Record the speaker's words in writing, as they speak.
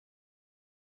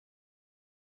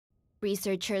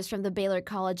Researchers from the Baylor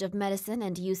College of Medicine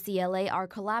and UCLA are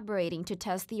collaborating to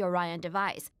test the Orion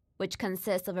device, which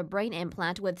consists of a brain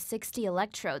implant with 60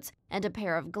 electrodes and a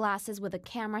pair of glasses with a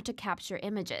camera to capture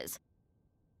images.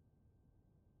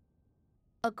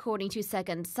 According to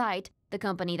Second Sight, the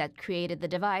company that created the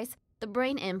device, the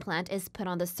brain implant is put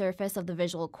on the surface of the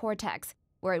visual cortex,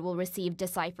 where it will receive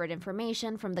deciphered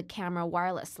information from the camera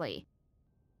wirelessly.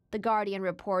 The Guardian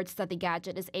reports that the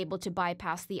gadget is able to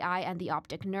bypass the eye and the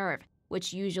optic nerve,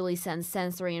 which usually sends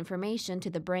sensory information to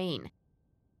the brain.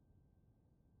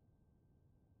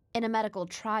 In a medical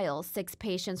trial, 6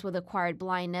 patients with acquired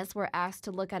blindness were asked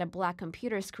to look at a black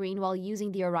computer screen while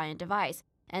using the Orion device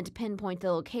and pinpoint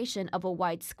the location of a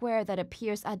white square that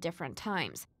appears at different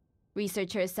times.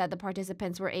 Researchers said the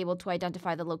participants were able to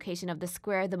identify the location of the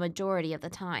square the majority of the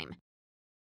time.